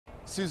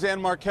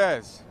Suzanne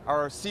Marques,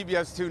 our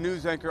CBS 2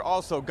 news anchor,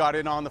 also got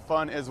in on the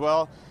fun as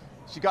well.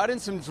 She got in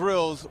some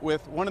drills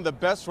with one of the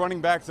best running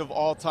backs of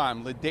all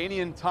time,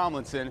 LaDainian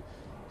Tomlinson.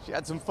 She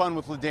had some fun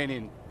with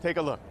LaDainian. Take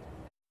a look.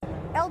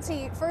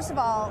 LT, first of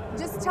all,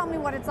 just tell me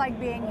what it's like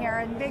being here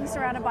and being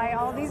surrounded by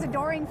all these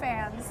adoring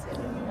fans.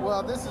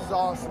 Well, this is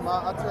awesome.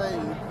 I tell you,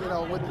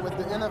 with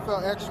the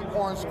NFL Extra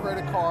Points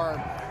credit card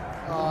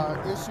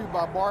issued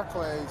by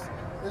Barclays,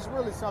 it's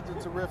really something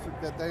terrific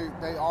that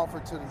they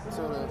offer to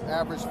the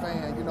average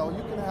fan. You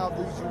can have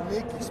these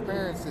unique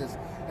experiences,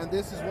 and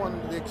this is one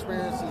of the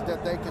experiences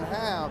that they can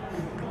have.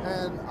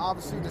 And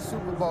obviously the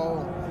Super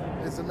Bowl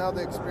is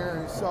another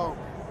experience. So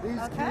these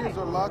kids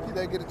are lucky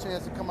they get a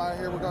chance to come out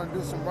here. We're going to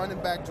do some running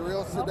back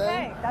drills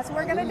today. Okay, that's what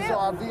we're going to do. These are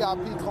our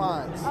VIP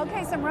clients.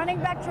 Okay, some running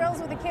back drills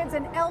with the kids,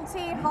 and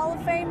LT, Hall of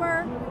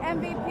Famer,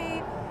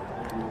 MVP.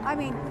 I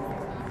mean,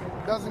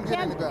 doesn't get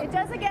any better. It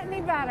doesn't get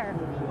any better.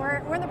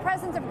 We're in the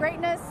presence of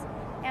greatness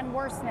and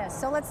worseness.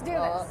 So let's do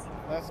this.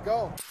 Let's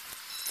go.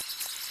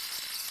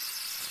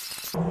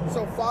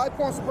 So 5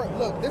 points per.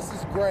 Look, this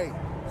is great.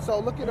 So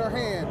look at her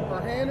hand. Her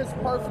hand is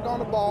perfect on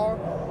the ball.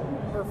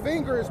 Her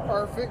finger is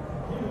perfect.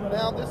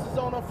 Now this is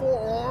on her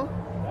forearm.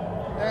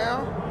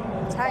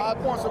 Now, tight.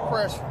 5 points of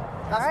pressure.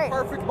 That's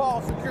perfect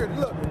ball security.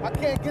 Look, I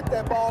can't get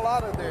that ball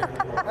out of there.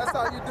 That's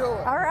how you do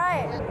it. All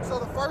right. So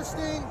the first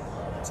thing,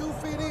 2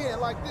 feet in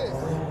like this.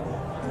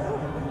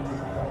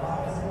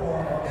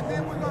 And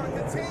then we're going to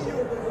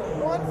continue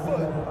 1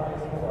 foot.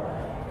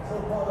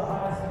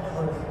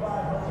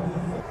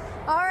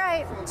 All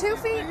right, so 2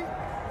 feet.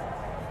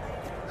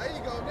 There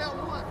you go, now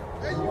 1.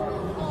 There you go.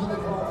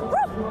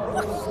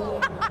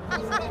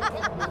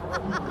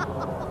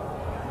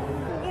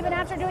 Even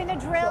after doing the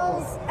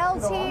drills,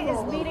 LT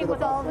is meeting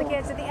with all of the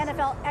kids at the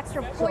NFL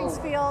Extra Points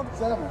field.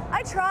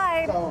 I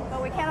tried,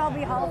 but we can't all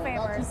be Hall of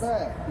Famers.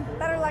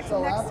 Better luck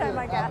next time,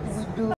 I guess.